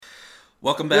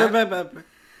Welcome back.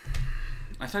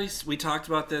 I thought we talked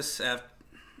about this after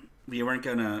you weren't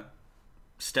going to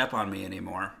step on me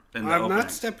anymore. I'm not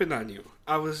stepping on you.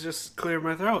 I was just clearing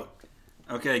my throat.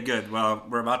 Okay, good. Well,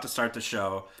 we're about to start the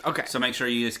show. Okay. So make sure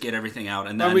you just get everything out.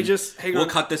 And then we'll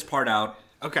cut this part out.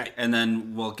 Okay. And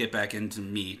then we'll get back into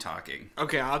me talking.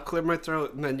 Okay, I'll clear my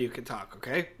throat and then you can talk,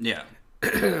 okay? Yeah.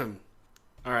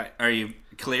 All right. Are you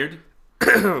cleared?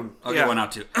 I'll get one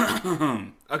out too.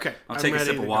 Okay. I'll take a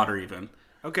sip of water even.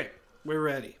 Okay, we're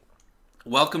ready.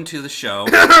 Welcome to the show.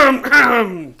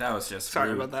 That was just Sorry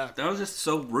rude. about that. That was just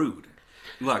so rude.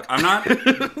 Look, I'm not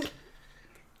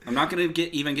going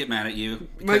to get mad at you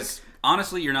because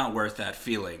honestly, you're not worth that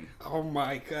feeling. Oh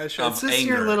my gosh. Is this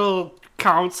your little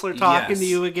counselor talking to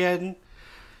you again?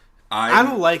 I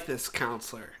don't like this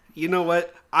counselor. You know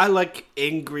what? I like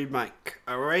Angry Mike,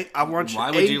 all right? I want you.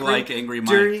 Why would you like Angry Mike?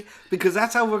 Dirty, because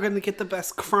that's how we're going to get the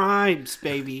best crimes,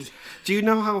 baby. Do you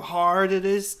know how hard it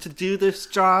is to do this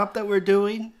job that we're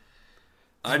doing?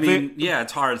 I mean, yeah,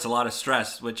 it's hard. It's a lot of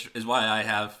stress, which is why I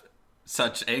have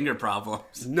such anger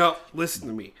problems. No, listen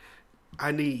to me.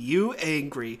 I need you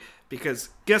angry because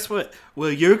guess what? Well,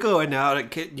 you're going out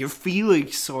and getting your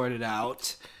feelings sorted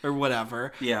out or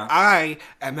whatever. Yeah. I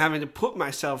am having to put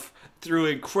myself through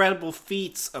incredible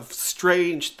feats of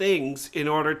strange things in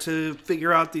order to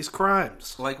figure out these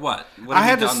crimes. Like what? I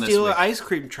had to steal an ice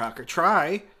cream truck or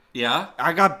try. Yeah?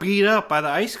 I got beat up by the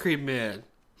ice cream man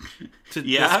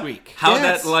this week. How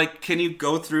can you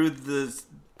go through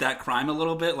that crime a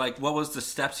little bit? Like, what was the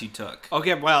steps you took?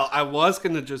 Okay, well, I was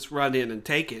going to just run in and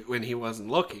take it when he wasn't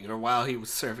looking or while he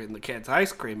was serving the kids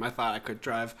ice cream. I thought I could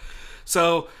drive.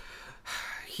 So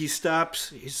he stops.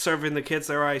 He's serving the kids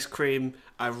their ice cream.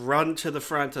 I run to the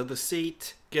front of the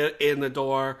seat, get in the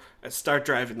door, and start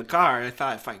driving the car. I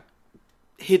thought if I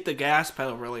hit the gas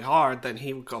pedal really hard, then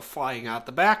he would go flying out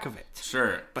the back of it.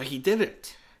 Sure. But he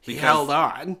didn't. He held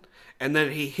on, and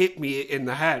then he hit me in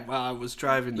the head while I was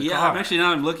driving the car. Yeah, I'm actually,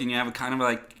 now I'm looking, you have a kind of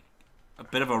like a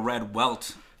bit of a red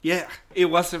welt. Yeah,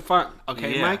 it wasn't fun.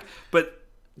 Okay, yeah. Mike? But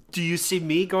do you see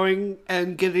me going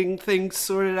and getting things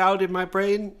sorted out in my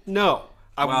brain? No.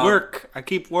 I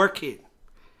keep working.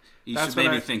 You should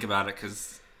maybe think about it,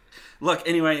 because... Look,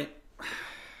 anyway...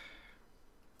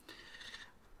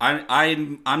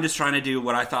 I'm just trying to do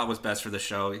what I thought was best for the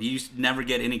show. You never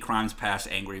get any crimes past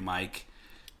Angry Mike.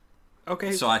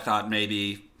 Okay. So I thought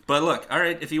maybe... But look, all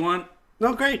right, if you want...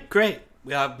 No, great.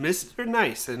 We have Mr.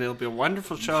 Nice, and it'll be a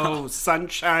wonderful show,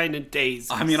 sunshine and daisies.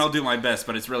 I mean, I'll do my best,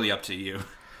 but it's really up to you.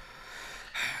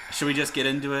 Should we just get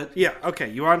into it? Yeah,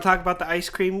 okay. You want to talk about the ice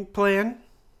cream plan?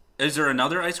 Is there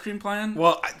another ice cream plan?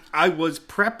 Well, I was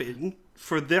prepping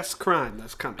for this crime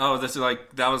that's coming. Oh,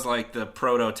 that was like the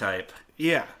prototype.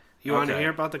 Yeah. You want to hear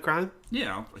about the crime?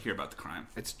 Yeah, I'll hear about the crime.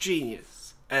 It's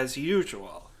genius, as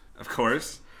usual. Of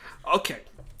course. Okay.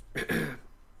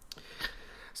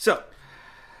 So,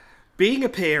 being a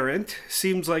parent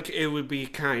seems like it would be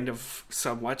kind of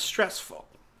somewhat stressful.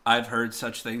 I've heard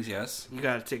such things, yes. You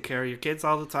got to take care of your kids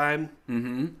all the time.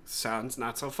 Mm-hmm. Sounds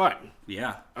not so fun.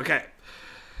 Yeah. Okay.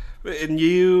 And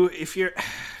you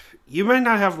might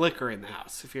not have liquor in the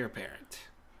house if you're a parent.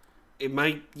 You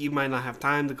might not have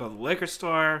time to go to the liquor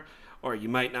store, or you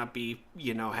might not be,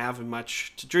 having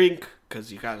much to drink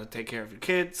because you got to take care of your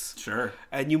kids. Sure.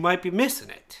 And you might be missing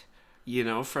it,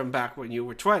 from back when you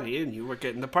were 20 and you were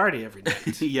getting to party every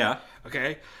night. Yeah.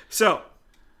 Okay. So,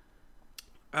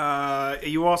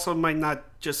 you also might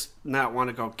not want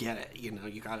to go get it.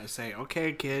 You got to say,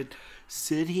 okay, kid,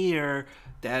 sit here.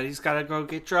 Daddy's got to go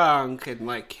get drunk. And,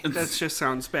 that just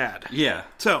sounds bad. Yeah.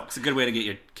 So, it's a good way to get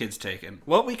your kids taken.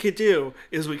 What we could do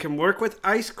is we can work with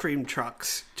ice cream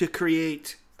trucks to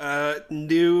create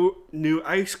new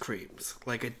ice creams,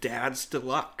 like a Dad's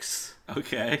Deluxe.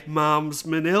 Okay. Mom's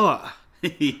Manila.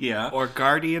 Yeah. Or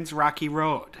Guardian's Rocky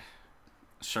Road.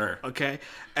 Sure. Okay.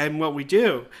 And what we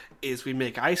do is we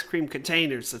make ice cream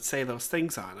containers that say those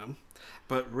things on them,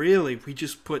 but really we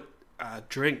just put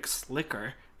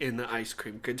liquor in the ice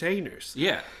cream containers.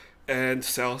 Yeah. And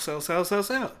sell.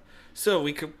 So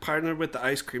we could partner with the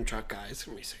ice cream truck guys,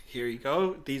 and we say, here you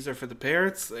go, these are for the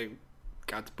parents, they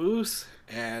got the booze,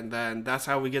 and then that's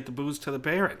how we get the booze to the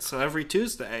parents. So every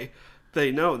Tuesday,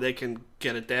 they know they can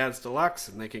get a Dad's Deluxe,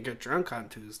 and they can get drunk on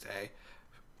Tuesday,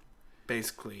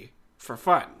 basically, for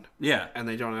fun. Yeah. And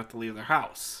they don't have to leave their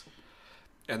house.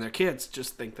 And their kids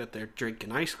just think that they're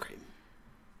drinking ice cream.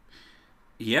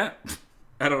 Yeah.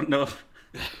 I don't know.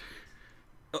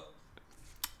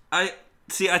 I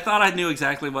thought I knew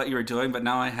exactly what you were doing, but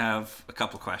now I have a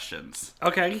couple questions.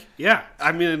 Okay, yeah.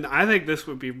 I mean, I think this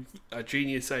would be a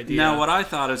genius idea. Now, what I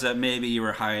thought is that maybe you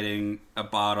were hiding a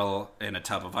bottle in a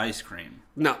tub of ice cream.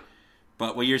 No.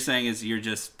 But what you're saying is you're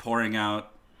just pouring out.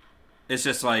 It's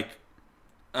just like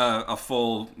a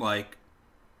full like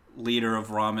liter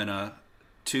of rum in a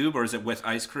tube, or is it with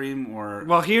ice cream? Or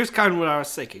Well, here's kind of what I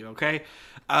was thinking. Okay,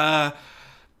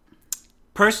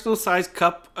 personal sized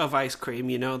cup of ice cream.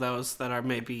 You know those that are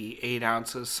maybe 8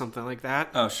 ounces, something like that.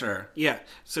 oh sure, Yeah.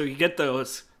 So you get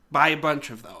those. Buy a bunch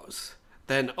of those.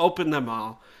 Then open them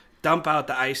all. Dump out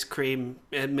the ice cream,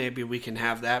 and maybe we can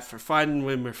have that for fun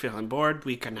when we're feeling bored.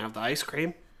 We can have the ice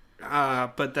cream,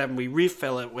 but then we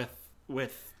refill it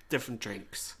with different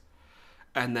drinks,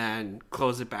 and then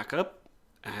close it back up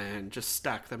and just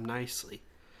stack them nicely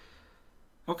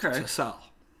okay. to sell.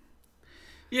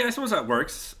 Yeah, I suppose that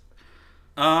works.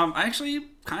 I actually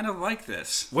kind of like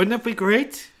this. Wouldn't it be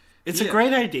great? It's a Yeah.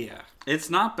 great idea. It's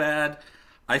not bad.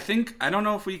 I don't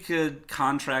know if we could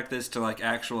contract this to like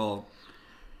actual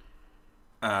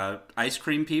ice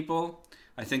cream people.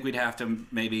 I think we'd have to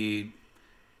maybe.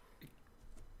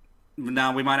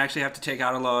 Now we might actually have to take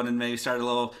out a loan and maybe start a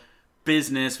little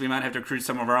business. We might have to recruit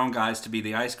some of our own guys to be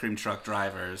the ice cream truck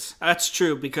drivers. That's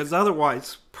true, because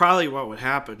otherwise, probably what would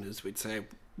happen is we'd say,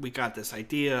 we got this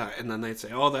idea, and then they'd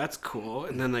say, oh, that's cool,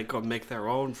 and then they'd go make their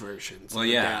own versions. Well, of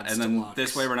the yeah, Dad's and then Deluxe.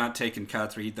 this way we're not taking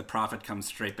cuts. The profit comes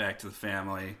straight back to the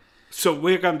family. So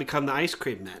we're going to become the ice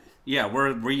cream men. Yeah,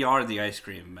 we are the ice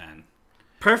cream men.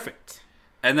 Perfect.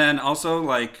 And then also,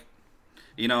 like,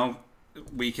 you know,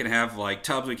 we can have, like,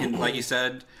 tubs. We can, like you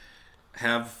said,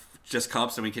 have just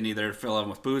cups, and we can either fill them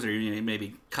with booze or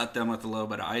maybe cut them with a little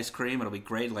bit of ice cream. It'll be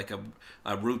great, like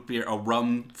a root beer, a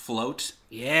rum float.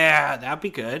 Yeah, that'd be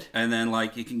good. And then,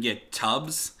 like, you can get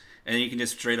tubs, and you can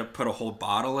just straight up put a whole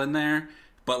bottle in there,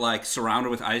 but, like, surrounded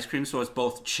with ice cream, so it's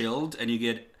both chilled, and you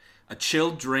get a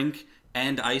chilled drink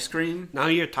and ice cream Now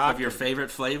you're talking. of your favorite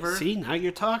flavor. See, now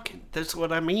you're talking. That's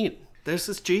what I mean. This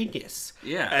is genius.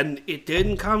 Yeah. And it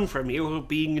didn't come from you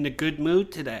being in a good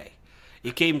mood today.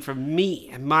 It came from me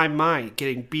and my mind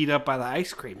getting beat up by the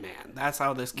ice cream man. That's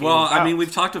how this came Well, about. I mean,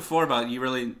 we've talked before about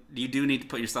you do need to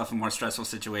put yourself in more stressful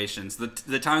situations.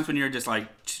 The times when you're just like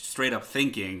straight up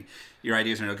thinking your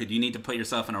ideas are no good, you need to put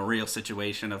yourself in a real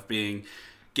situation of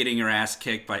getting your ass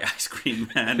kicked by ice cream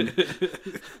men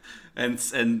and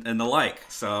the like.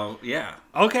 So yeah.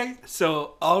 Okay,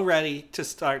 so all ready to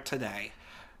start today.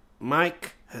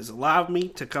 Mike has allowed me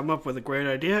to come up with a great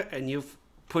idea, and you've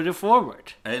put it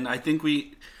forward. And I think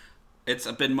it's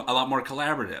been a lot more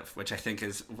collaborative, which I think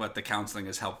is what the counseling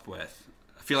has helped with.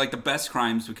 I feel like the best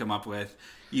crimes we come up with,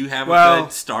 you have a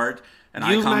good start, and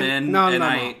I come in,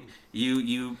 and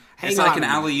you Hang it's like on an a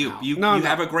minute alley-oop. now. You No.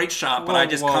 have a great shot, but I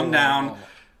just come down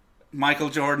Michael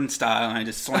Jordan style, and I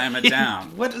just slam it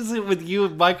down. What is it with you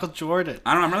and Michael Jordan?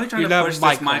 I don't know, I'm really trying You're to not push this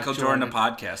Michael Michael Jordan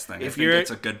Jordan. podcast thing. If I think you're-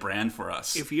 it's a good brand for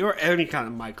us. If you're any kind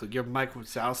of Michael, you're Mike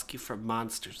Wazowski from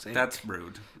Monsters Inc. That's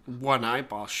rude. One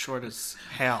eyeball, short as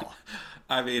hell.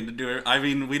 I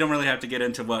mean, we don't really have to get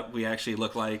into what we actually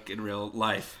look like in real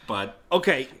life, but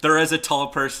Okay, there is a tall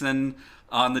person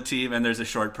on the team, and there's a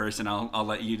short person. I'll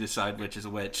let you decide which is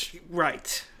which.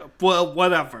 right. Well,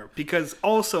 whatever. Because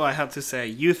also I have to say,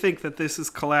 you think that this is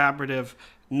collaborative.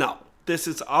 No. This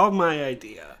is all my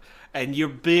idea. And you're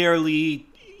barely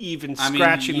even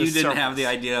scratching you the didn't surface. have the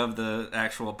idea of the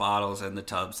actual bottles and the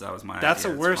tubs. That was my That's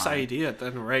idea. a It's worse fine. idea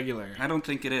than regular. I don't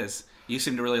think it is. You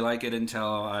seem to really like it until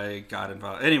I got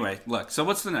involved. Anyway, look. So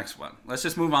what's the next one? Let's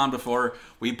just move on before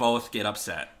we both get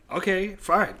upset. Okay,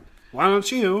 fine. Why don't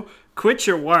you quit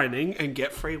your whining and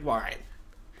get free wine?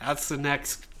 That's the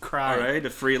next crime. All right, a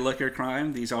free liquor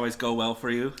crime. These always go well for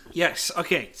you. Yes,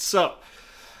 okay, so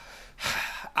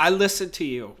I listened to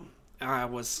you and I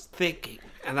was thinking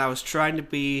and I was trying to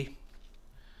be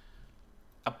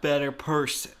a better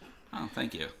person Oh,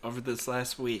 thank you. over this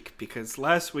last week because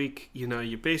last week,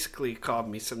 you basically called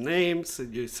me some names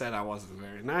and you said I wasn't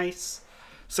very nice.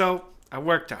 So I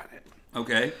worked on it.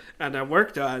 Okay. And I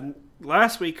worked on,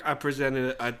 last week I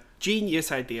presented a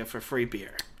genius idea for free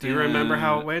beer. Do you remember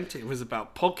how it went? It was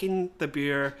about poking the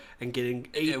beer and getting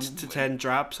 8 to 10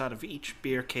 drops out of each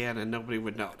beer can and nobody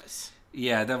would notice.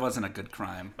 Yeah, that wasn't a good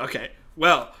crime. Okay,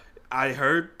 well, I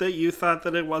heard that you thought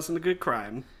that it wasn't a good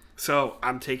crime, so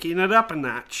I'm taking it up a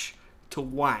notch to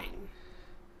wine.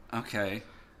 Okay.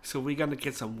 So we're going to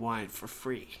get some wine for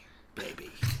free,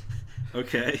 baby.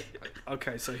 Okay.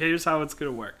 Okay, so here's how it's going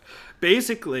to work.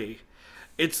 Basically,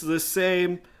 it's the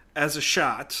same as a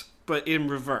shot, but in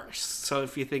reverse. So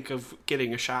if you think of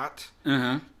getting a shot,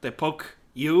 they poke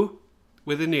you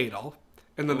with a needle,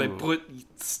 and then they put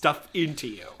stuff into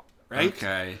you, right?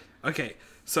 Okay. Okay,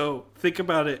 so think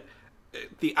about it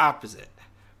the opposite.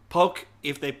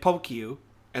 If they poke you,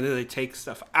 and then they take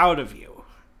stuff out of you,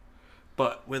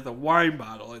 but with a wine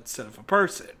bottle instead of a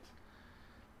person.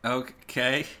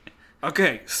 Okay.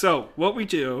 Okay, so what we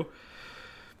do,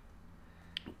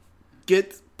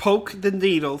 poke the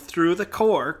needle through the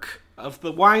cork of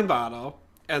the wine bottle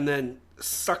and then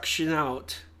suction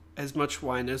out as much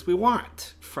wine as we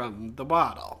want from the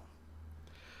bottle.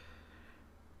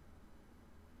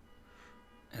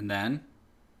 And then?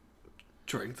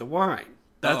 Drink the wine.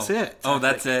 That's it. Oh,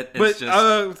 that's it. It's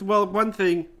just... well, one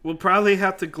thing, we'll probably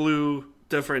have to glue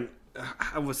different...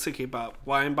 I was thinking about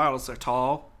wine bottles are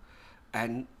tall,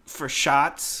 and for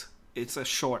shots, it's a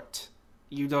short.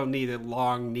 You don't need a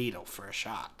long needle for a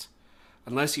shot.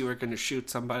 Unless you were going to shoot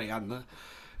somebody on the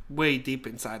way deep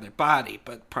inside their body,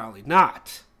 but probably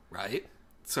not, right?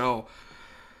 So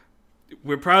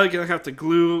we're probably going to have to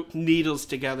glue needles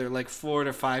together, like 4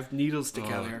 to 5 needles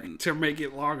together, to make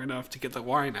it long enough to get the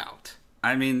wine out.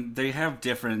 I mean, they have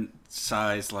different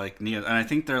size, like, needles, and I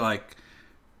think they're, like...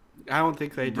 I don't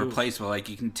think they do. Replaceable. Like,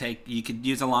 you could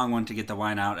use a long one to get the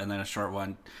wine out and then a short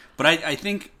one. But I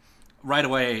think right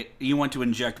away you want to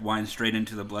inject wine straight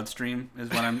into the bloodstream is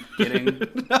what I'm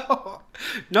getting.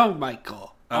 No,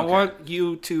 Michael. Okay. I want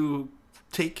you to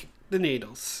take the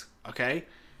needles, okay?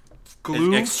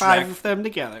 Glue 5 of them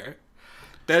together.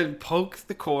 Then poke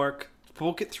the cork,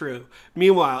 poke it through.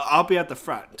 Meanwhile, I'll be at the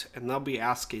front, and I'll be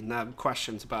asking them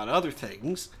questions about other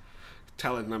things,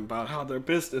 telling them about how their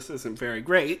business isn't very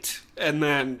great, and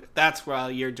then that's while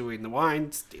you're doing the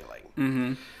wine stealing.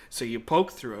 Mm-hmm. So you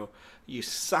poke through, you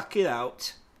suck it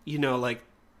out,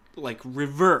 like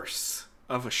reverse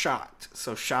of a shot.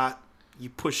 So shot, you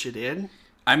push it in.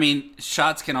 I mean,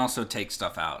 shots can also take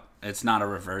stuff out. It's not a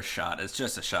reverse shot. It's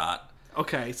just a shot.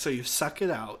 Okay, so you suck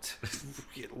it out.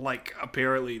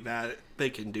 Apparently that they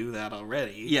can do that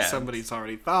already. Yeah. Somebody's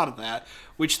already thought of that,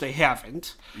 which they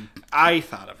haven't. I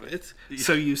thought of it.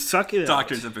 So you suck it out.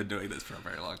 Doctors have been doing this for a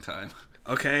very long time.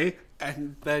 Okay,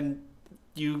 and then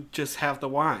you just have the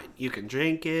wine. You can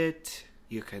drink it.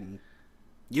 You could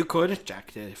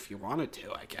inject it if you wanted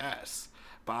to, I guess.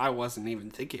 But I wasn't even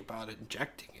thinking about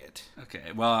injecting it.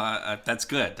 Okay, well, that's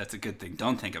good. That's a good thing.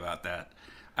 Don't think about that.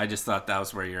 I just thought that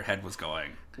was where your head was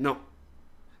going. No.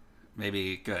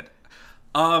 Maybe good.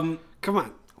 Come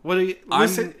on. What are you...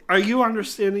 Listen, are you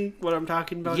understanding what I'm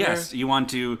talking about Yes, here? you want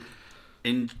to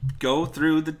go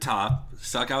through the top,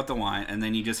 suck out the wine, and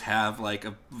then you just have, like,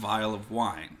 a vial of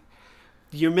wine.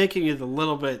 You're making it a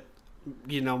little bit,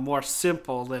 more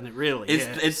simple than it really is.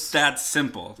 It's that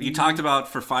simple. You talked about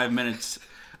for 5 minutes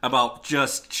about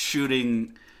just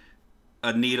shooting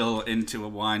a needle into a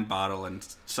wine bottle and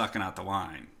sucking out the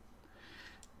wine.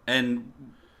 And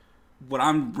what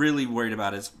I'm really worried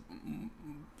about is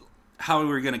how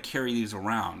we're going to carry these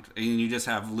around. And you just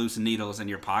have loose needles in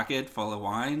your pocket full of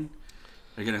wine.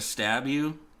 They're going to stab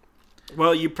you.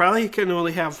 Well, you probably can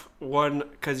only have one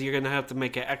because you're going to have to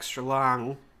make it extra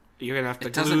long. You're going to have to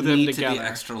glue them together. It doesn't need to be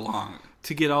extra long.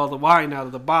 To get all the wine out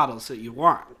of the bottles that you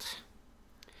want.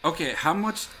 Okay,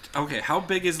 how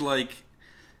big is, like...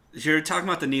 You're talking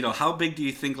about the needle. How big do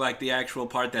you think, like, the actual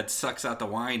part that sucks out the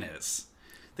wine is?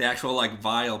 The actual, like,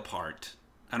 vial part.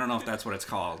 I don't know if that's what it's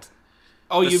called.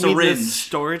 Oh, you syringe. mean the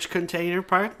storage container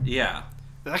part? Yeah.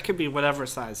 That could be whatever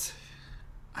size.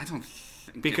 I don't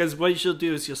think... Because what you'll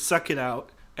do is you'll suck it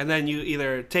out, and then you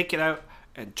either take it out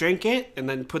and drink it, and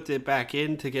then put it back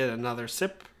in to get another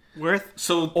sip worth.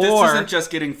 So this isn't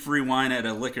just getting free wine at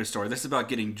a liquor store. This is about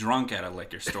getting drunk at a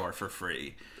liquor store for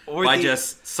free. By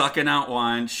just sucking out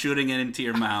wine, shooting it into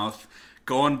your mouth,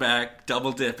 going back,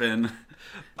 double dipping.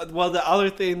 Well, the other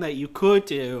thing that you could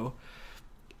do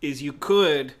is you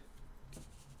could...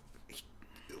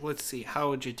 Let's see, how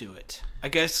would you do it? I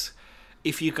guess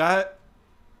if you got...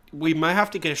 We might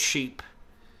have to get a sheep.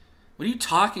 What are you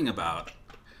talking about?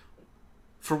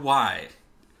 For why?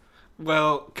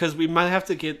 Well, because we might have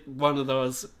to get one of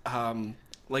those,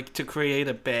 to create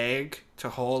a bag to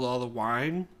hold all the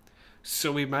wine.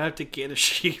 So we might have to get a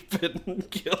sheep and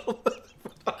kill it.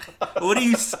 What are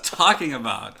you talking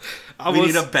about? We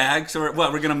need a bag, so we're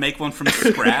going to make one from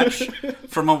scratch?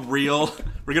 From a real...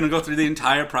 We're going to go through the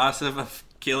entire process of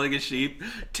killing a sheep,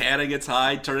 tanning its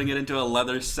hide, turning it into a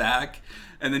leather sack,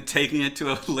 and then taking it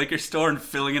to a liquor store and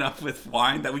filling it up with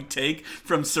wine that we take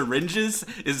from syringes?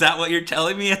 Is that what you're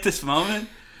telling me at this moment?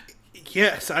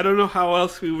 Yes, I don't know how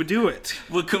else we would do it.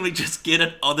 Well, can we just get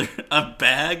a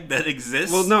bag that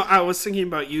exists? Well, no, I was thinking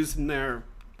about using their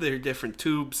different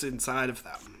tubes inside of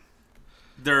them.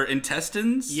 Their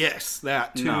intestines? Yes,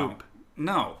 that tube.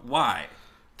 No. Why?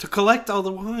 To collect all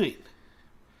the wine.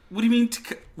 What do you mean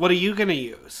What are you going to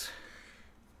use?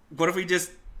 What if we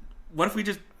just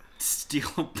steal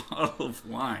a bottle of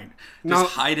wine?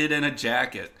 Just hide it in a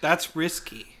jacket. That's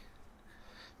risky.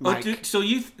 Mike. Oh, dude, so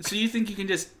you think you can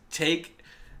just take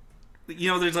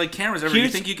there's like cameras everywhere.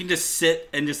 You think you can just sit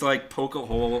and just like poke a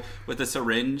hole with a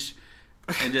syringe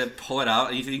and just pull it out?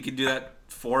 And you think you can do that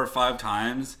 4 or 5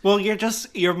 times? Well,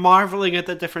 you're marveling at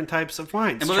the different types of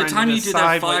wines. And by the time you do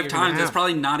that 5 times, it's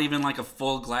probably not even like a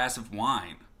full glass of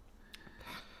wine.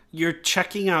 You're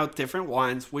checking out different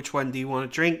wines. Which one do you want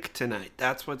to drink tonight?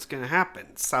 That's what's going to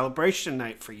happen. Celebration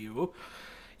night for you.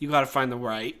 You got to find the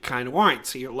right kind of wine.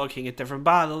 So you're looking at different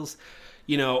bottles.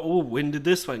 When did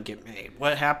this one get made?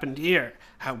 What happened here?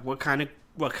 What kind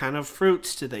of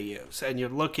fruits do they use? And you're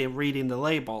reading the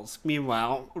labels.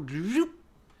 Meanwhile,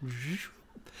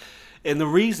 and the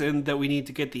reason that we need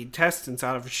to get the intestines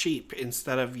out of a sheep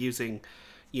instead of using,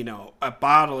 a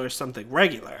bottle or something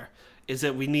regular is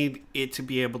that we need it to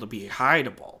be able to be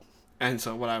hideable. And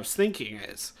so what I was thinking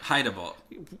is hideable.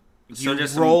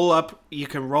 You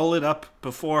can roll it up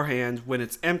beforehand when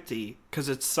it's empty because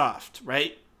it's soft,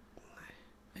 right?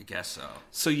 I guess so.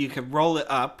 So you can roll it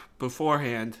up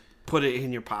beforehand, put it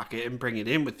in your pocket, and bring it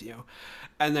in with you.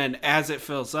 And then as it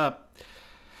fills up,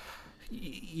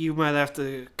 you might have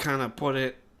to kind of put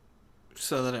it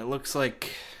so that it looks like,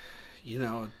 a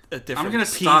different I'm going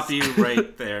to stop you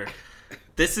right there.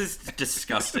 This is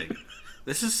disgusting.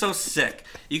 This is so sick.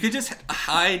 You could just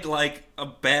hide like a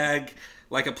bag,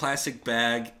 like a plastic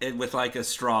bag with like a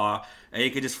straw, and you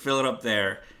could just fill it up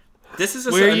there.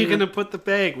 Where are you going to put the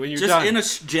bag when you're done?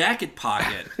 Just in a jacket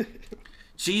pocket.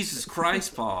 Jesus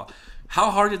Christ, Paul. How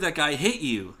hard did that guy hit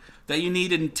you that you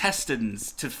need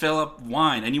intestines to fill up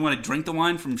wine? And you want to drink the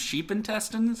wine from sheep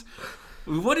intestines?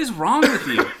 What is wrong with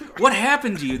you? What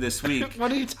happened to you this week?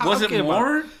 What are you talking about? Was it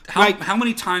more? Mike, how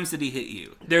many times did he hit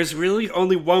you? There's really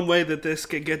only one way that this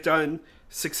can get done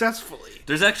successfully.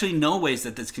 There's actually no ways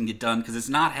that this can get done because it's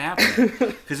not happening.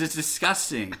 Because it's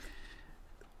disgusting.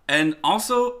 And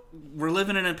also, we're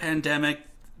living in a pandemic.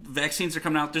 Vaccines are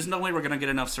coming out. There's no way we're going to get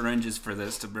enough syringes for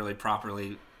this to really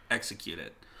properly execute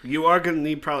it. You are going to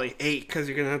need probably 8 because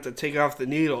you're going to have to take off the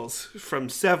needles from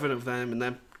 7 of them and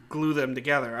then glue them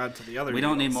together onto the other We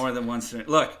needles. don't need more than one syringe.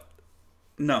 Look,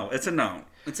 no, it's a no.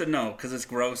 It's a no because it's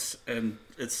gross and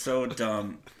it's so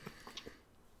dumb.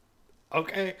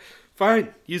 Okay,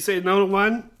 fine. You say no to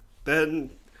one,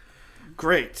 then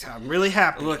great. I'm really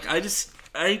happy. Look, I just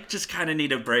kind of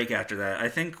need a break after that. I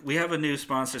think we have a new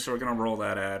sponsor, so we're going to roll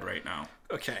that ad right now.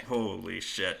 Okay. Holy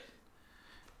shit.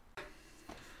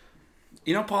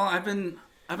 Paul, I've been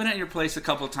at your place a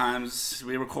couple times.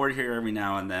 We record here every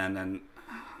now and then, and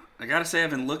I gotta say I've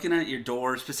been looking at your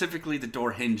door, specifically the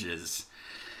door hinges.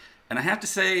 And I have to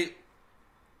say,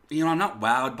 I'm not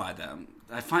wowed by them.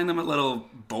 I find them a little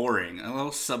boring, a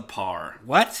little subpar.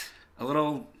 What? A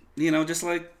little, just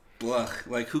like, blah.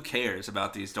 Like, who cares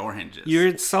about these door hinges? You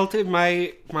insulted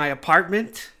my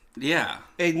apartment? Yeah.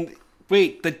 And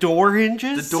wait, the door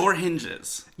hinges? The door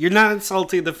hinges. You're not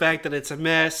insulting the fact that it's a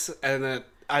mess and that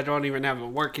I don't even have a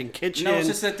working kitchen. No, it's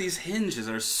just that these hinges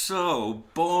are so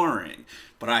boring.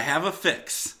 But I have a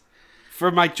fix.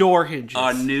 For my door hinges.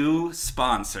 A new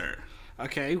sponsor.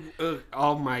 Okay.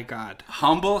 Oh my God.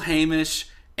 Humble Hamish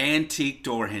Antique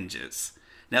Door Hinges.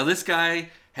 Now this guy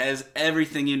has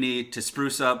everything you need to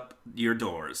spruce up your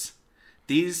doors.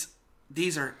 These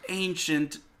are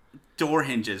ancient door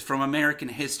hinges from American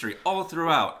history, all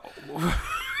throughout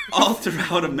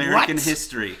American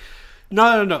history.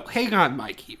 No. Hang on,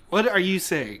 Mikey. What are you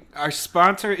saying? Our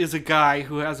sponsor is a guy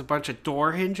who has a bunch of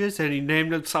door hinges and he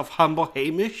named himself Humble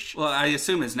Hamish? Well, I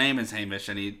assume his name is Hamish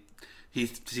and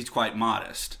he's quite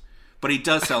modest. But he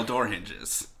does sell door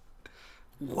hinges.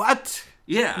 What?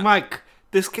 Yeah. Mike,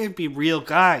 this can't be real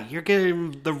guy. You're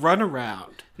getting the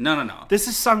runaround. No. This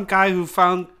is some guy who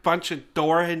found a bunch of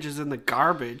door hinges in the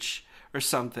garbage or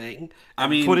something.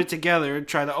 Put it together and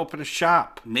try to open a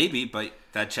shop. Maybe, but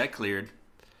that check cleared.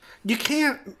 You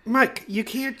can't, Mike, you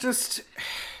can't just...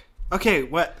 Okay,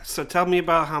 what? So tell me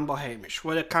about Humble Hamish.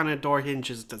 What kind of door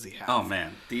hinges does he have? Oh,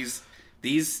 man.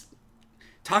 These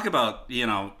talk about,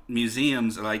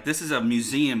 museums. Like, this is a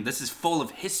museum. This is full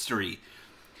of history.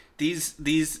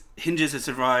 These hinges have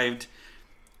survived,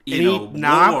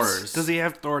 knobs? wars. Does he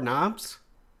have door knobs?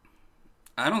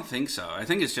 I don't think so. I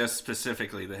think it's just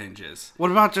specifically the hinges. What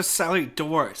about just selling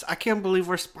doors? I can't believe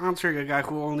we're sponsoring a guy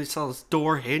who only sells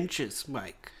door hinges,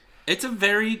 Mike. It's a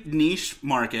very niche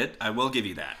market, I will give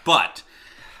you that. But,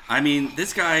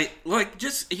 this guy,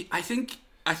 I think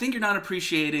you're not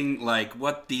appreciating,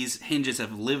 what these hinges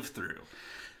have lived through.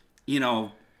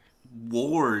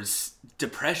 Wars,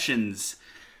 depressions,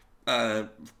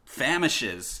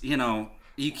 famishes,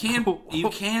 you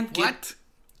can't get... What?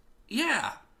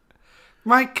 Yeah.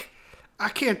 Mike, I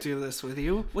can't do this with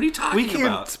you. What are you talking about? We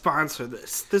can't sponsor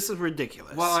this. This is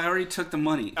ridiculous. Well, I already took the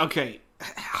money. Okay.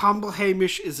 Humble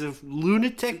Hamish is a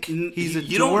lunatic. He's a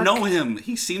You dork. don't know him.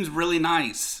 He seems really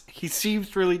nice. He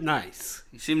seems really nice.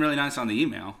 He seemed really nice on the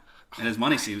email. And his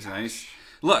money seems nice.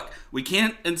 Look, we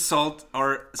can't insult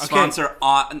our sponsor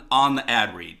on the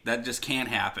ad read. That just can't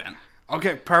happen.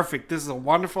 Okay, perfect. This is a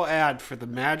wonderful ad for the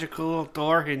magical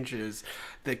door hinges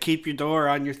that keep your door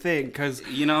on your thing. Because,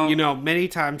 many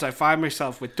times I find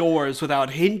myself with doors without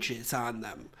hinges on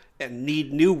them and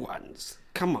need new ones.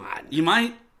 Come on. You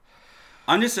might.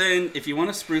 I'm just saying, if you want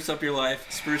to spruce up your life,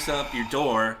 spruce up your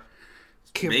door,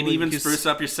 maybe even spruce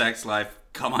up your sex life,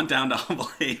 come on down to Humble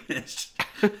Hamish.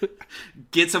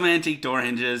 Get some antique door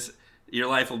hinges. Your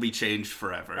life will be changed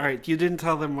forever. All right, you didn't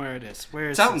tell them where it is. Where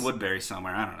is it? It's out in Woodbury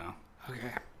somewhere. I don't know.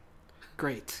 Okay.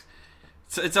 Great.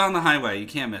 It's on the highway. You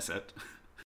can't miss it.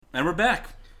 And we're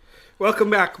back. Welcome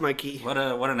back, Mikey. What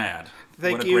an ad.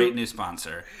 Thank you. What a great new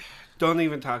sponsor. Don't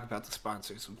even talk about the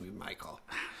sponsors with me, Michael.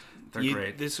 They're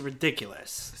great. This is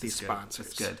ridiculous. These sponsors.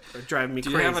 It's good. They're driving me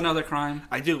crazy. Do you have another crime?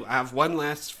 I do. I have one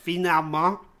last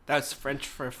finalement. That's French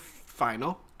for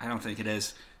final. I don't think it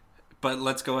is. But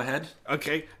let's go ahead.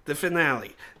 Okay, the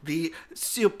finale. The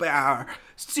super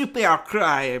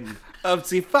crime of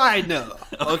the final.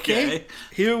 Okay?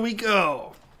 Here we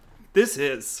go. This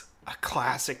is a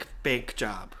classic bank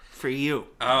job for you.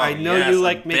 Oh, I know you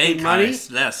like making money.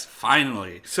 Yes,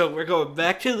 finally. So we're going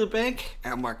back to the bank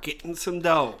and we're getting some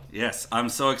dough. Yes, I'm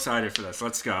so excited for this.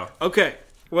 Let's go. Okay.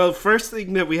 Well, first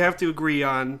thing that we have to agree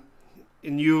on,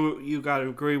 and you got to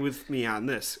agree with me on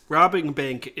this. Robbing a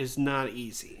bank is not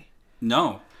easy.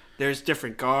 No. There's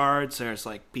different guards. There's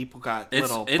people got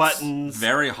little buttons. It's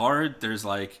very hard. There's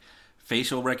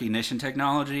facial recognition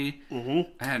technology.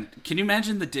 Mm-hmm. And can you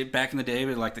imagine back in the day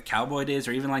with the cowboy days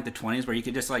or even the 20s where you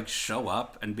could just show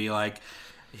up and be like,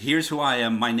 here's who I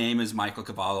am. My name is Michael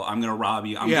Cavallo. I'm going to rob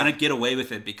you. I'm going to get away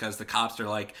with it because the cops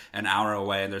are an hour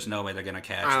away and there's no way they're going to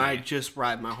catch me. I just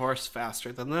ride my horse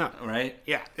faster than them. Right?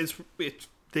 Yeah.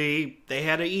 They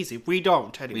had it easy. We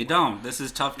don't anymore. We don't. This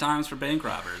is tough times for bank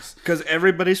robbers. Because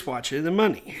everybody's watching the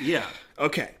money. Yeah.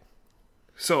 Okay.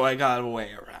 So I got a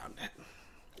way around it.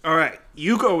 All right.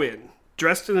 You go in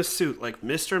dressed in a suit like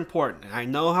Mr. Important. And I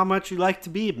know how much you like to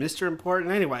be Mr.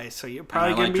 Important anyway, so you're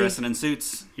probably going to be... dressing in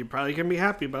suits. You're probably going to be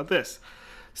happy about this.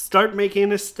 Start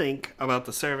making a stink about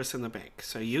the service in the bank.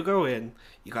 So you go in,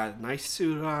 you got a nice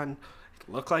suit on,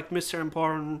 look like Mr.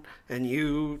 Important, and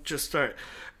you just start...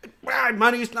 My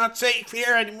money's not safe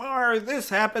here anymore. This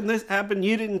happened.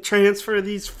 You didn't transfer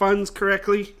these funds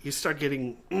correctly. You start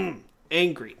getting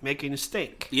angry, making a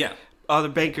stink. Yeah. Other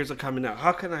bankers are coming out.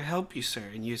 How can I help you, sir?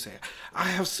 And you say, I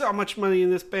have so much money in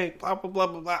this bank, blah, blah, blah,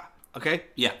 blah, blah. Okay?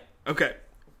 Yeah. Okay.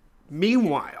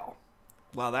 Meanwhile,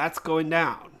 while that's going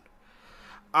down,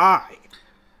 I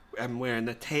am wearing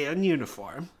a tan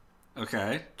uniform.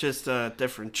 Okay. Just a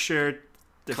different shirt.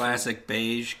 Classic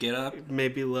beige get up.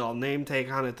 Maybe a little name tag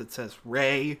on it that says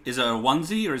Ray. Is it a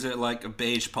onesie or is it a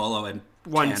beige polo and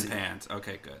tan pants?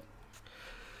 Okay, good.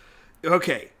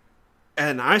 Okay.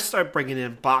 And I start bringing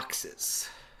in boxes.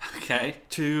 Okay.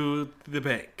 To the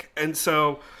bank. And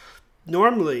so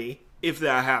normally, if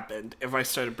that happened, if I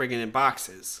started bringing in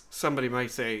boxes, somebody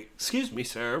might say, excuse me,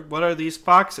 sir, what are these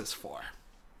boxes for?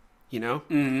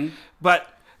 Mm-hmm.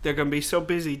 But they're going to be so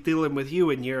busy dealing with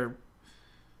you and your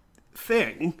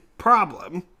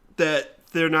problem, that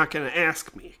they're not going to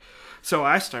ask me. So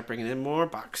I start bringing in more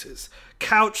boxes.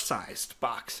 Couch-sized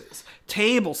boxes.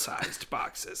 Table-sized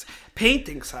boxes.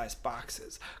 Painting-sized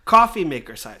boxes. Coffee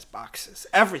maker-sized boxes.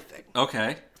 Everything.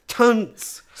 Okay.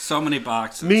 Tons. So many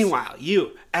boxes. Meanwhile,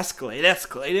 you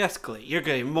escalate. You're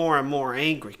getting more and more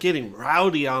angry. Getting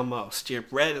rowdy almost. You're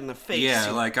red in the face. Yeah,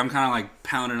 I'm kind of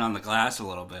pounding on the glass a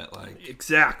little bit.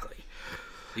 Exactly.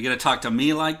 You going to talk to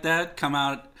me like that? Come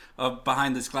out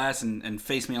behind this glass and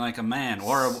face me like a man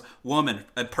or a woman,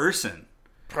 a person.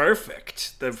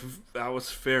 Perfect. That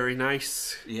was very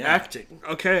nice acting.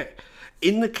 Okay.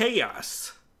 In the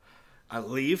chaos, I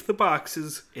leave the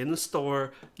boxes in the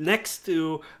store next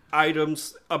to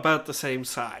items about the same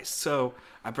size. So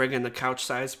I bring in the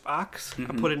couch-sized box.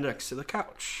 I put it next to the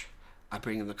couch. I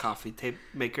bring in the coffee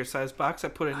maker-sized box. I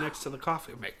put it next to the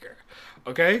coffee maker.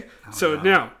 Okay?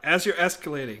 Now, as you're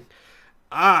escalating,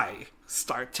 I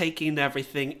start taking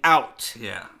everything out.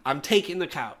 Yeah. I'm taking the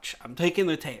couch. I'm taking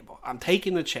the table. I'm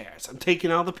taking the chairs. I'm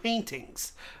taking all the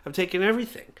paintings. I'm taking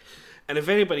everything. And if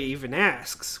anybody even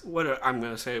asks, I'm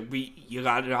going to say, you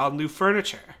got all new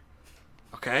furniture.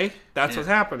 Okay? That's what's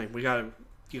happening. You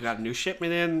got a new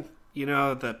shipment in.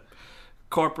 The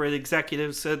corporate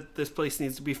executive said this place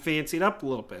needs to be fancied up a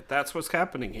little bit. That's what's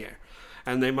happening here.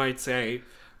 And they might say,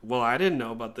 well, I didn't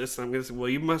know about this. And I'm going to say, well,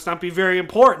 you must not be very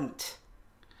important.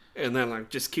 And then I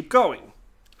just keep going.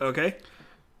 Okay?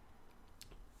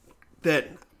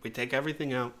 Then we take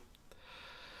everything out.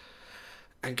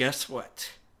 And guess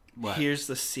what? What? Here's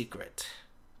the secret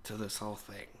to this whole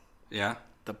thing. Yeah?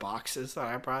 The boxes that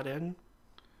I brought in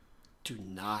do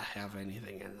not have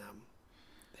anything in them.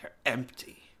 They're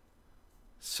empty.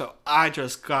 So I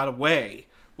just got away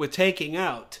with taking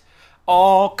out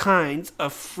all kinds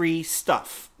of free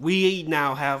stuff. We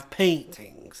now have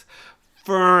paintings,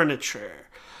 furniture,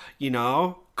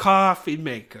 coffee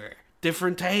maker,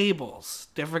 different tables,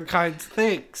 different kinds of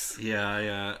things.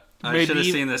 Yeah. I Maybe should have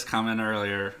seen this coming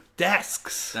earlier.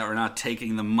 Desks. That we're not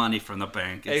taking the money from the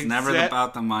bank. It's never Exact-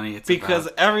 about the money. It's Because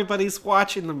about... everybody's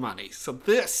watching the money. So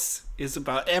this is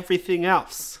about everything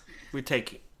else. We're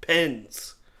taking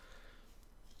pens.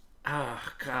 Oh,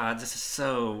 God, this is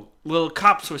so Little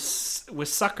cups with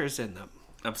suckers in them.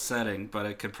 upsetting, but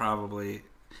it could probably...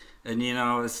 And,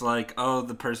 it's like,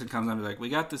 the person comes up and be like, we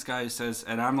got this guy who says...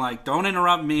 And I'm like, don't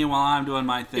interrupt me while I'm doing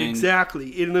my thing.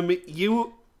 Exactly.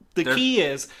 The key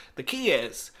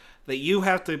is that you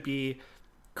have to be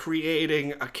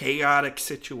creating a chaotic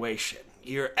situation.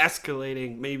 You're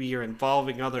escalating. Maybe you're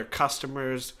involving other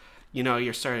customers.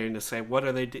 You're starting to say, what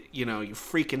are they do? You're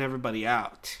freaking everybody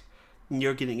out. And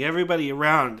you're getting everybody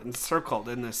around and circled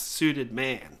in this suited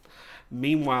man.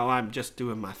 Meanwhile, I'm just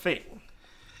doing my thing.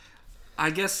 I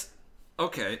guess,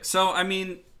 okay. So,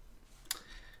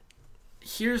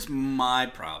 here's my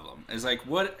problem. Is like,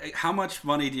 how much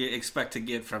money do you expect to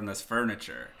get from this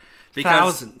furniture?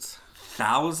 Thousands.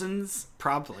 Thousands?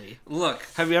 Probably. Look.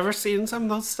 Have you ever seen some of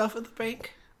those stuff at the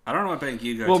bank? I don't know what bank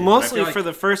you go Well, to. mostly for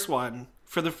the first one.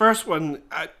 For the first one,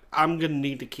 I'm going to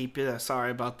need to keep it.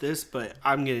 Sorry about this, but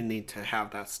I'm going to need to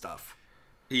have that stuff.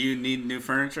 You need new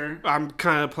furniture? I'm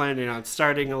kind of planning on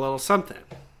starting a little something.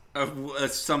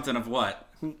 Something of what?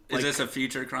 Is Like- this a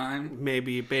future crime?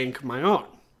 Maybe a bank of my own.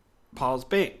 Paul's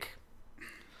Bank.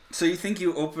 So you think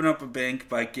you open up a bank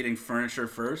by getting furniture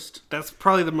first? That's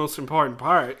probably the most important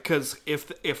part, because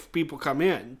if people come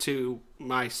in to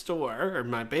my store or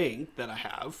my bank that I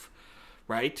have,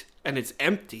 right, and it's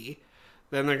empty,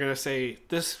 then they're going to say,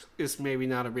 this is maybe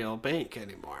not a real bank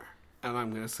anymore. And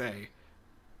I'm going to say,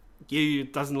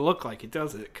 it doesn't look like it,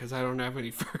 does it? Because I don't have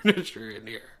any furniture in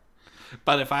here.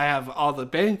 But if I have all the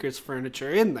banker's furniture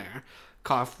in there,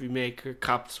 coffee maker,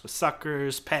 cups with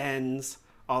suckers, pens,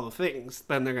 all the things,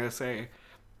 then they're going to say,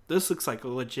 this looks like a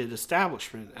legit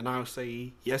establishment. And I'll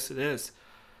say, yes, it is.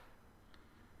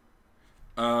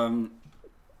 I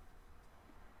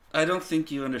don't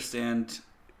think you understand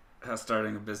how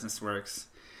starting a business works.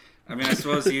 I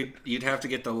suppose you'd have to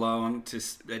get the loan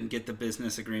and get the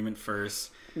business agreement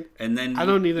first, and then I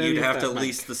don't need any you'd of have that, to Mike.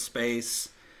 lease the space,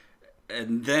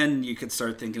 and then you could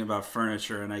start thinking about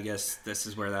furniture. And I guess this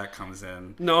is where that comes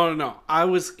in. No. I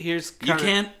was going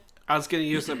to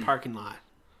use the parking lot,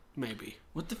 maybe.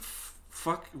 What the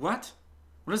fuck? What?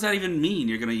 What does that even mean?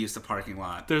 You're going to use the parking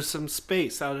lot? There's some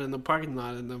space out in the parking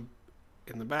lot in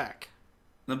the back.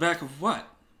 The back of what?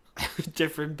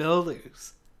 Different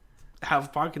buildings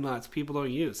have parking lots people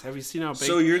don't use. Have you seen how big?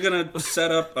 So you're going to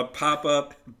set up a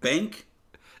pop-up bank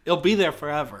It'll be there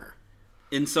forever.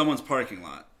 in someone's parking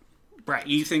lot? Right.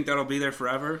 You think that'll be there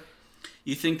forever?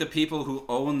 You think the people who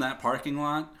own that parking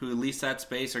lot, who lease that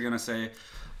space, are going to say,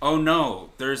 oh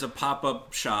no, there's a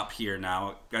pop-up shop here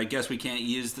now. I guess we can't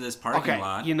use this parking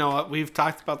lot. You know what? We've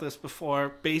talked about this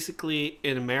before. Basically,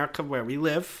 in America where we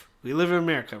live in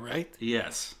America, right?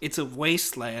 Yes. It's a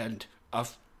wasteland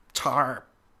of tar.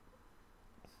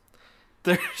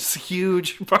 There's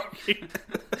huge parking.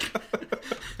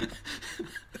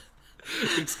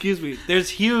 Excuse me. There's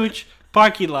huge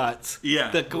parking lots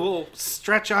that go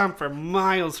stretch on for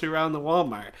miles around the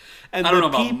Walmart. And I don't know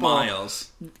about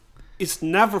miles. It's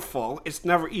never full. It's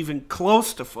never even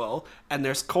close to full. And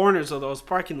there's corners of those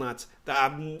parking lots that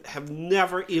have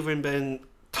never even been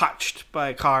touched by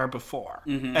a car before.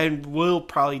 Mm-hmm. And will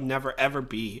probably never, ever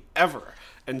be, ever.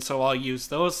 And so I'll use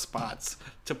those spots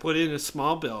to put in a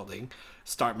small building,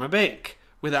 start my bank,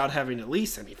 without having to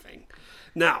lease anything.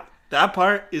 Now, that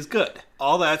part is good.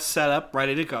 All that's set up,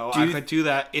 ready to go. I could do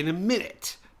that in a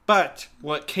minute. But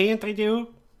what can't I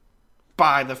do?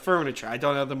 Buy the furniture. I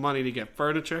don't have the money to get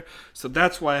furniture, so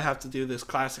that's why I have to do this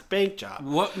classic bank job.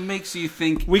 What makes you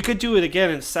think... We could do it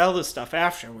again and sell this stuff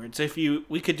afterwards.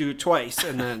 We could do it twice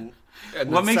and then...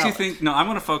 What makes you think... No, I'm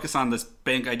going to focus on this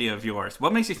bank idea of yours.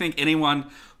 What makes you think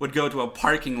anyone would go to a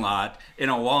parking lot in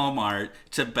a Walmart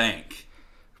to bank?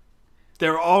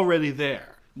 They're already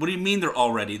there. What do you mean they're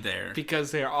already there?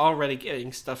 Because they're already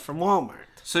getting stuff from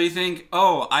Walmart. So you think,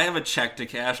 oh, I have a check to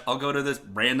cash. I'll go to this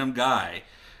random guy.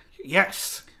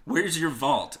 Yes. Where's your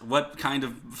vault? What kind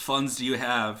of funds do you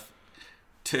have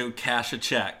to cash a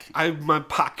check? I have my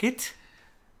pocket.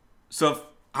 So,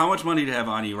 how much money do you have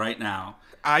on you right now?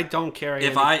 I don't carry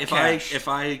any cash. If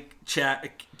I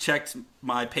checked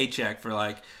my paycheck for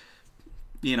like,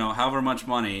 however much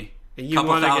money, And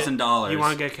couple $1,000. You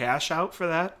want to get cash out for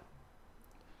that?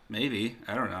 Maybe.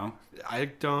 I don't know. I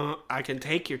can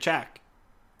take your check.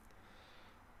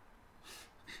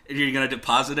 You're gonna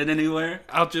deposit it anywhere?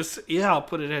 I'll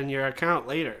put it in your account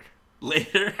later.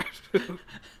 Later?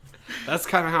 That's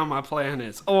kind of how my plan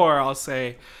is. Or I'll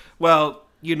say, well,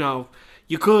 you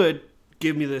could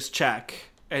give me this check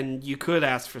and you could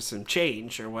ask for some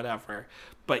change or whatever.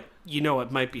 But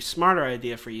what might be a smarter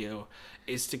idea for you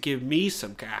is to give me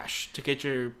some cash to get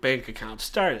your bank account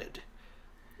started.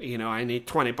 I need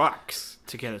 $20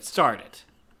 to get it started.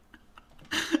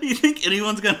 You think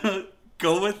anyone's gonna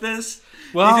go with this?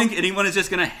 Well, you think anyone is just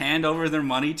gonna hand over their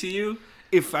money to you?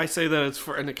 If I say that it's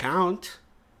for an account,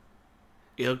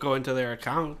 it'll go into their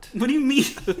account. What do you mean?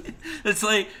 It's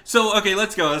like, so okay,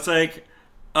 let's go. It's like,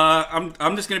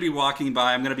 I'm just gonna be walking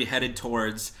by. I'm gonna be headed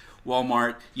towards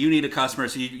Walmart. You need a customer,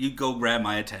 so you go grab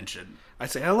my attention. I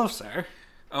say, hello, sir.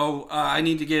 Oh, I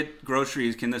need to get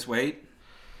groceries. Can this wait?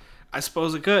 I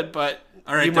suppose it could, but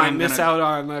all right, you might miss out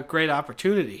on a great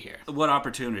opportunity here. What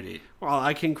opportunity? Well,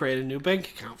 I can create a new bank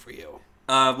account for you.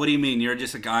 What do you mean? You're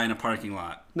just a guy in a parking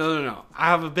lot? No. I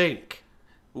have a bank.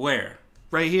 Where?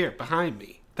 Right here, behind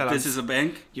me. This is a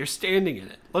bank? You're standing in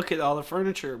it. Look at all the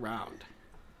furniture around.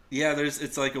 Yeah, is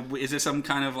this some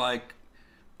kind of like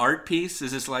art piece?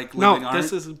 Is this like living art? No,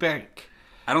 this is a bank.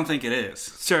 I don't think it is.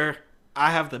 Sir,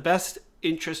 I have the best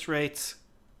interest rates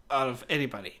out of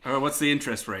anybody. Or what's the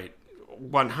interest rate?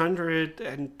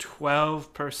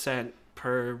 112%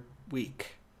 per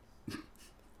week.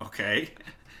 Okay.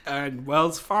 And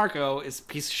Wells Fargo is a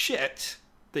piece of shit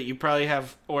that you probably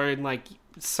have, or in like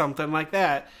something like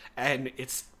that, and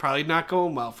it's probably not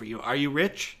going well for you. Are you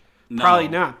rich? No. Probably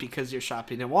not, because you're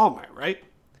shopping at Walmart, right?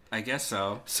 I guess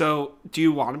so. So, do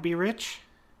you want to be rich?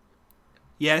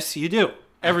 Yes, you do.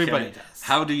 Everybody does.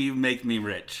 How do you make me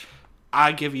rich?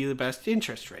 I give you the best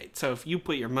interest rate. So if you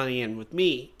put your money in with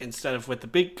me instead of with the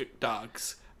big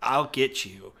dogs, I'll get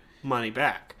you money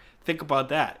back. Think about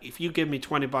that. If you give me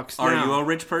 $20 now... Are you a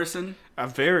rich person? I'm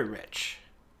very rich.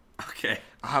 Okay.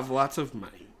 I have lots of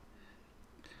money.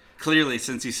 Clearly,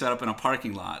 since you set up in a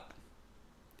parking lot.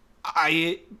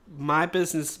 My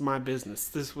business.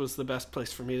 This was the best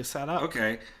place for me to set up.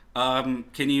 Okay.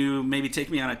 Can you maybe take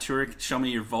me on a tour, show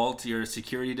me your vault, your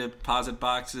security deposit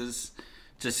boxes,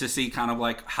 just to see kind of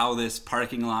like how this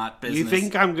parking lot business... You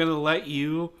think I'm going to let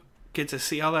you get to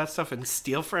see all that stuff and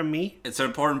steal from me? It's an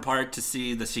important part to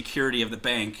see the security of the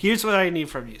bank. Here's what I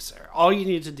need from you, sir. All you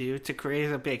need to do to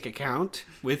create a bank account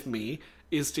with me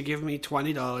is to give me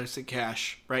 $20 in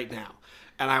cash right now.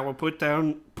 And I will put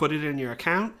it in your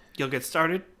account. You'll get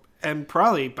started. And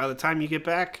probably by the time you get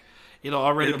back...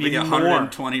 It'll be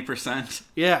 120%.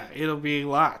 Yeah, it'll be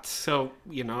lots. So,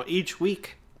 each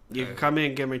week you can come in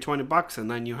and give me $20 and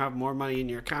then you have more money in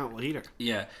your account later.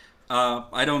 Yeah.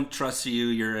 I don't trust you.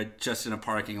 You're just in a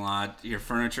parking lot. Your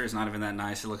furniture is not even that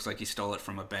nice. It looks like you stole it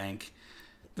from a bank.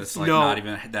 That's not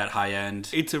even that high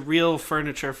end. It's a real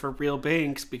furniture for real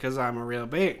banks because I'm a real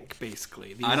bank,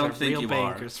 basically. These I don't are think real you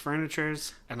bankers'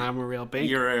 furnitures, and I'm a real banker.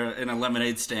 You're in a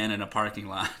lemonade stand in a parking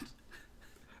lot.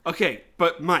 Okay,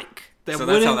 but Mike... So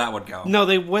that's how that would go. No,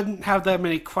 they wouldn't have that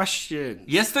many questions.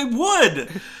 Yes, they would.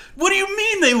 What do you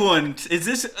mean they wouldn't? Is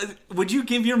this? Would you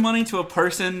give your money to a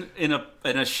person in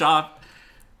a shop,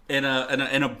 in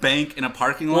a bank, in a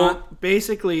parking lot? Well,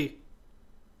 basically,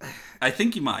 I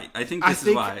think you might. I think this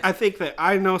is why. I think that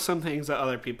I know some things that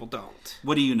other people don't.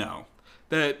 What do you know?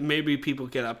 That maybe people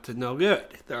get up to no good.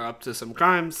 They're up to some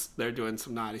crimes. They're doing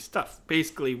some naughty stuff.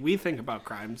 Basically, we think about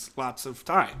crimes lots of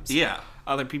times. Yeah.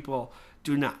 Other people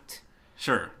do not.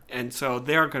 Sure. And so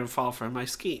they're going to fall for my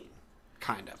scheme,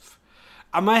 kind of.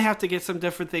 I might have to get some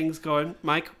different things going,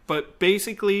 Mike, but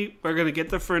basically we're going to get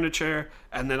the furniture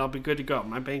and then I'll be good to go.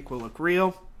 My bank will look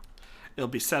real. It'll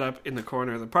be set up in the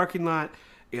corner of the parking lot.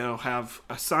 It'll have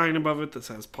a sign above it that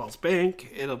says Paul's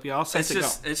Bank. It'll be all set to go.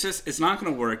 It's not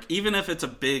going to work. Even if it's a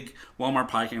big Walmart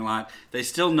parking lot, they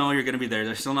still know you're going to be there.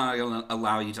 They're still not going to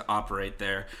allow you to operate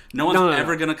there. No one's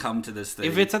ever going to come to this thing.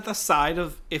 If it's on the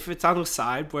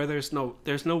side where there's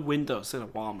no windows in a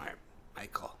Walmart,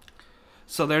 Michael.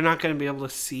 So they're not going to be able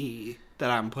to see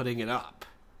that I'm putting it up.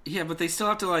 Yeah, but they still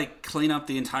have to clean up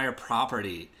the entire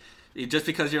property. Just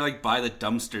because you're by the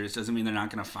dumpsters doesn't mean they're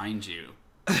not going to find you.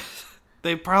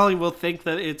 They probably will think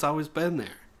that it's always been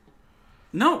there.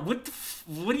 No, what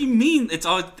do you mean? It's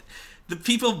always The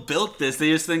people built this. They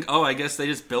just think, oh, I guess they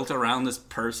just built around this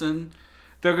person.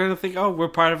 They're going to think, oh, we're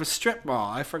part of a strip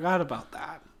mall. I forgot about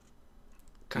that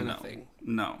kind of thing.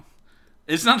 No.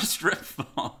 It's not a strip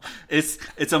mall. It's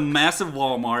a massive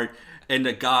Walmart and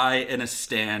a guy in a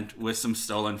stand with some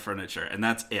stolen furniture. And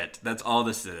that's it. That's all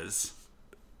this is.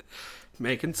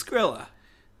 Making Skrilla.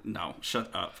 No, shut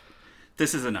up.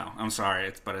 This is a no. I'm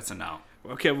sorry, but it's a no.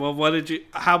 Okay, well,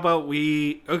 how about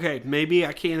okay, maybe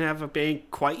I can't have a bank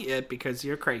quite yet because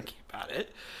you're cranky about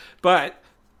it. But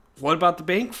what about the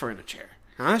bank furniture?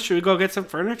 Huh? Should we go get some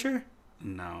furniture?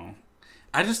 No.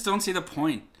 I just don't see the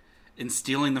point in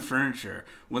stealing the furniture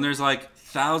when there's like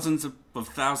thousands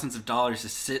of dollars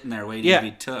just sitting there waiting to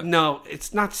be took. No,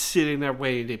 it's not sitting there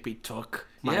waiting to be took,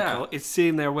 Michael. Yeah. It's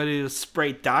sitting there waiting to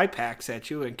spray dye packs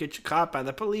at you and get you caught by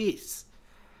the police.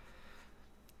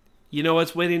 You know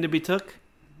what's waiting to be took?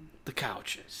 The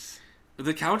couches.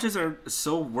 The couches are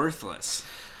so worthless.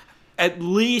 At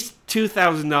least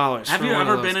 $2,000. Have you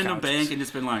ever been in a bank and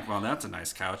just been like, well, that's a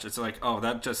nice couch? It's like, oh,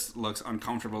 that just looks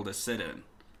uncomfortable to sit in.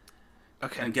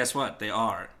 Okay. And guess what? They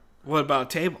are. What about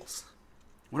tables?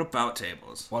 What about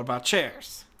tables? What about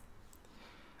chairs?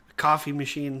 A coffee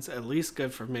machine's at least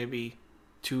good for maybe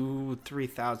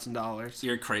 $2,000-$3,000.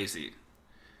 You're crazy.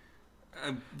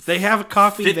 They have a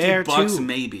coffee there too. $50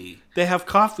 maybe. They have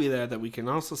coffee there that we can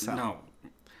also sell. No.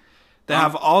 They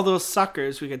have all those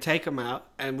suckers. We could take them out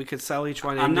and we could sell each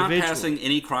one individually. I'm not passing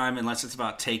any crime unless it's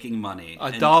about taking money.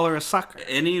 $1 a sucker.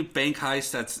 Any bank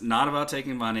heist that's not about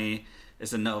taking money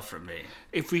is a no from me.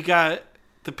 If we got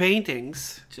the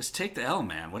paintings, just take the L,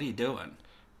 man. What are you doing?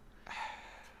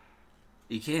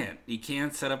 You can't. You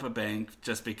can't set up a bank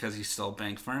just because you stole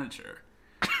bank furniture.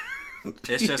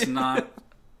 It's just not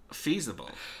feasible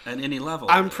at any level.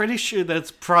 I'm pretty sure that's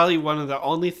probably one of the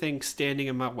only things standing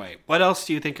in my way. What else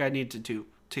do you think I need to do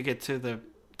to get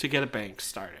a bank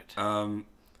started?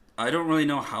 I don't really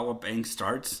know how a bank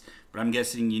starts, but I'm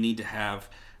guessing you need to have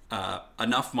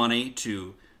enough money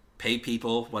to pay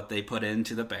people what they put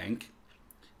into the bank.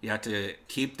 You have to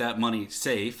keep that money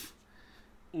safe.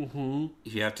 Mm-hmm.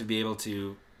 You have to be able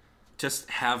to just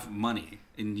have money.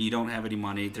 And you don't have any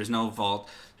money. There's no vault.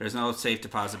 There's no safe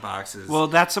deposit boxes. Well,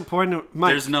 that's the point of...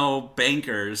 There's no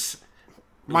bankers.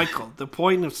 Michael, the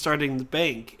point of starting the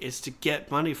bank is to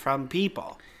get money from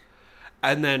people.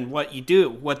 And then what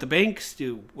the banks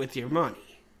do with your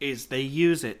money is they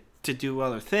use it to do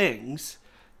other things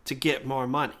to get more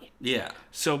money. Yeah.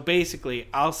 So basically,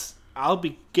 I'll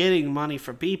be getting money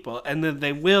from people, and then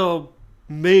they will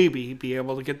maybe be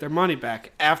able to get their money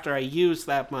back after I use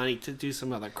that money to do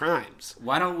some other crimes.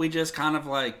 Why don't we just kind of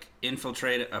like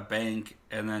infiltrate a bank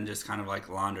and then just kind of like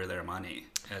launder their money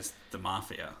as the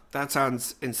mafia? That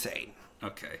sounds insane.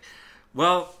 Okay.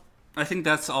 Well, I think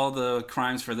that's all the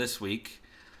crimes for this week.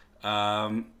 We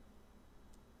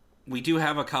do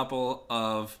have a couple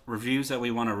of reviews that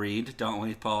we want to read, don't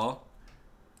we, Paul?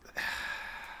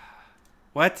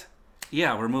 What?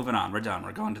 Yeah, we're moving on. We're done.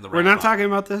 We're going to the wrap. We're not talking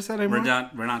about this anymore? We're done.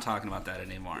 We're not talking about that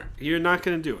anymore. You're not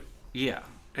going to do it? Yeah.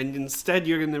 And instead,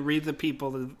 you're going to read the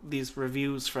people these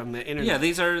reviews from the internet? Yeah,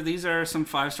 these are some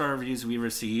 5-star reviews we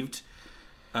received.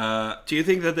 Do you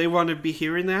think that they want to be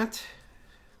hearing that?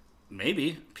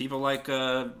 Maybe. People like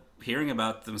hearing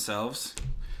about themselves.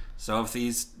 So if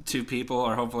these two people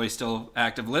are hopefully still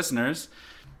active listeners,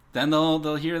 then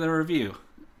they'll hear the review.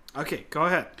 Okay, go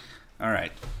ahead. All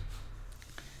right.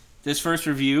 This first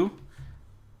review,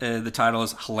 the title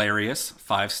is Hilarious,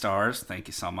 5 stars, thank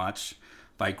you so much,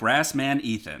 by Grassman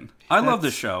Ethan. I love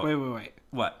the show. Wait.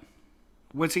 What?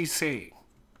 What's he saying?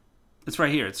 It's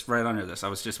right here. It's right under this. I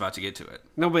was just about to get to it.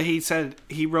 No, but he said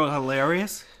he wrote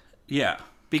hilarious? Yeah.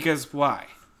 Because why?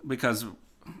 Because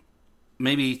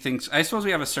maybe he thinks... I suppose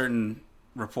we have a certain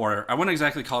reporter. I wouldn't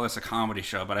exactly call this a comedy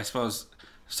show, but I suppose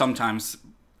sometimes...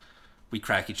 we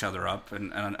crack each other up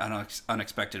in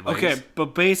unexpected ways. Okay,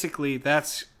 but basically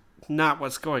that's not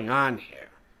what's going on here.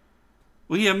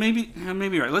 Well, yeah, maybe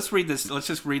you're right. Let's read this. Let's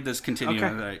just read this continuing.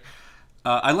 Okay.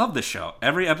 I love this show.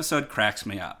 Every episode cracks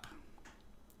me up.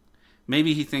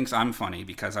 Maybe he thinks I'm funny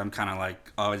because I'm kind of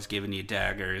like always giving you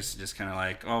daggers, just kind of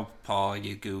like, oh, Paul,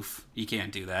 you goof. You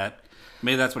can't do that.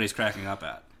 Maybe that's what he's cracking up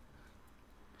at.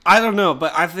 I don't know,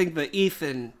 but I think that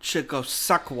Ethan should go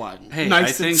suck one. Hey,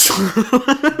 nice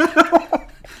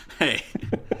Hey,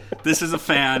 this is a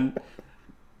fan,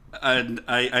 and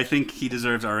I think he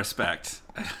deserves our respect.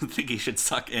 I don't think he should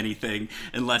suck anything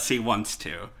unless he wants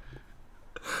to.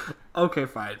 Okay,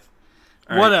 fine.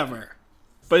 Right. Whatever.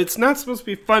 But it's not supposed to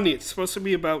be funny. It's supposed to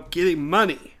be about getting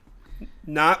money.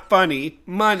 Not funny,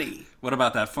 money. What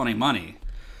about that funny money?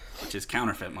 Which is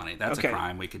counterfeit money. That's a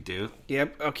crime we could do.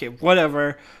 Yep, okay,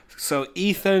 whatever. So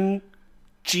Ethan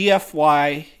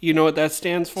GFY. You know what that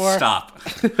stands for? Stop.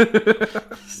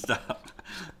 Stop.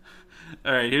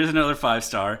 All right, here's another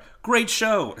 5-star. Great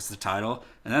show is the title,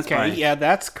 and that's by yeah,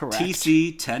 that's correct.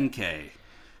 TC10K.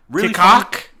 Really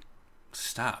Ticock? fun.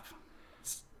 Stop.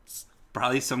 It's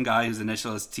probably some guy whose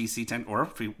initial is TC10, or a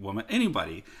woman,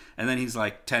 anybody. And then he's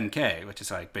like 10K, which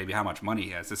is like, baby, how much money he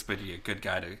has. This would be a good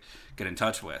guy to get in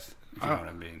touch with, if you know what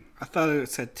I mean. I thought it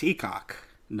said Teacock.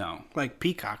 No. Like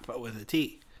peacock, but with a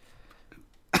T.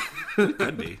 It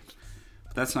could be.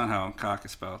 But that's not how cock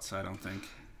is spelled, so I don't think.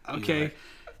 Okay.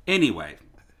 Anyway, it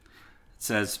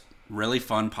says, really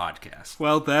fun podcast.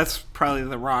 Well, that's probably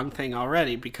the wrong thing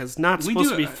already, because not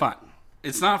supposed to be fun.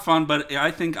 It's not fun, but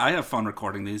I think I have fun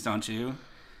recording these, don't you?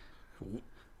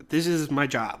 This is my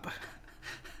job.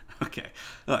 Okay.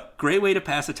 Look, great way to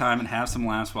pass the time and have some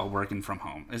laughs while working from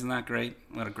home. Isn't that great?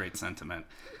 What a great sentiment.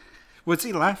 What's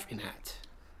he laughing at?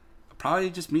 Probably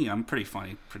just me. I'm a pretty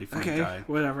funny guy.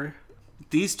 Whatever.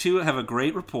 These two have a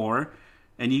great rapport,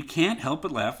 and you can't help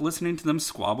but laugh listening to them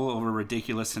squabble over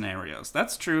ridiculous scenarios.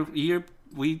 That's true. You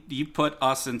put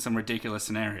us in some ridiculous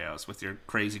scenarios with your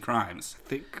crazy crimes. I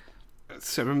think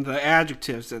some of the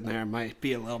adjectives in there might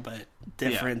be a little bit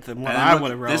different than what I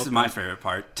would have wrote. This is my favorite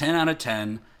part. 10 out of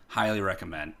 10. Highly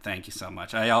recommend. Thank you so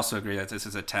much. I also agree that this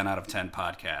is a 10 out of 10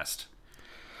 podcast.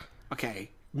 Okay.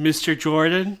 Mr.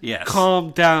 Jordan? Yes.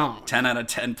 Calm down. 10 out of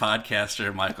 10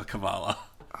 podcaster Michael Cavallo.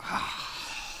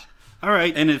 All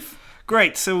right. And if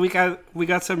great. So we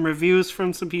got some reviews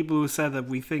from some people who said that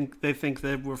they think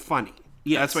that we're funny.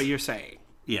 Yes. That's what you're saying.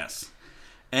 Yes.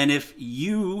 And if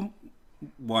you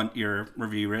want your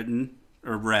review written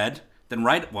or read, then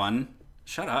write one.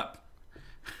 Shut up.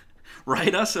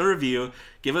 Write us a review.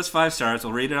 Give us 5 stars.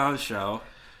 We'll read it on the show.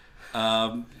 Do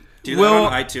that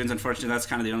on iTunes. Unfortunately, that's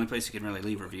kind of the only place you can really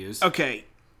leave reviews. Okay.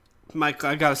 Michael,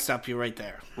 I got to stop you right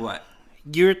there. What?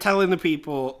 You're telling the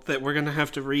people that we're going to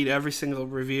have to read every single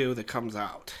review that comes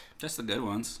out. Just the good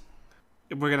ones.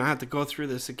 We're going to have to go through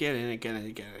this again and again and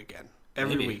again and again.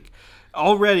 Every Maybe. week.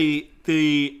 Already,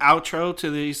 the outro to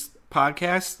these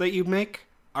podcasts that you make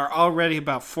are already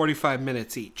about 45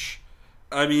 minutes each.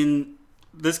 I mean,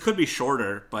 this could be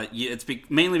shorter, but it's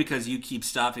mainly because you keep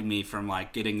stopping me from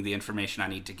like getting the information I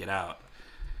need to get out.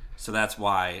 So that's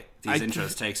why these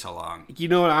intros take so long. You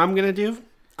know what I'm going to do?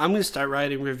 I'm going to start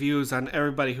writing reviews on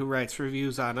everybody who writes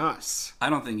reviews on us. I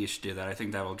don't think you should do that. I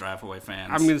think that will drive away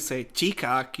fans. I'm going to say,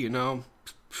 Teacock,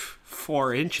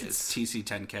 4 inches. It's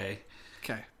TC10K.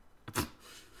 Okay.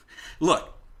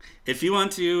 Look, if you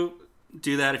want to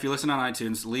do that, if you listen on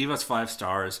iTunes, leave us 5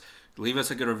 stars. Leave us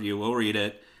a good review. We'll read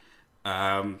it.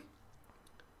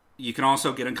 You can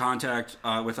also get in contact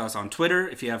with us on Twitter.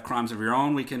 If you have crimes of your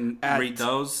own, we can read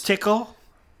those. Tickle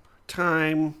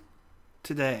time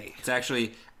today. It's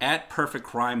actually at Perfect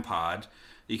Crime Pod.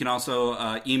 You can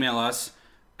also email us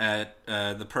at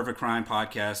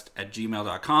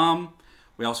theperfectcrimepodcast@gmail.com.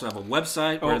 We also have a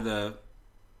website where the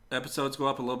episodes go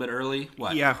up a little bit early.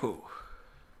 What? Yahoo.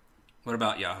 What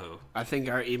about Yahoo? I think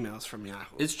our email's from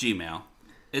Yahoo. It's Gmail.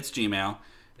 It's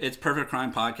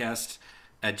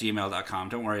perfectcrimepodcast@gmail.com.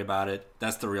 Don't worry about it.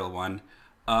 That's the real one.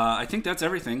 I think that's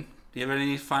everything. Do you have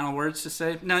any final words to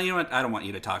say? No, you know what? I don't want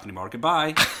you to talk anymore.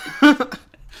 Goodbye.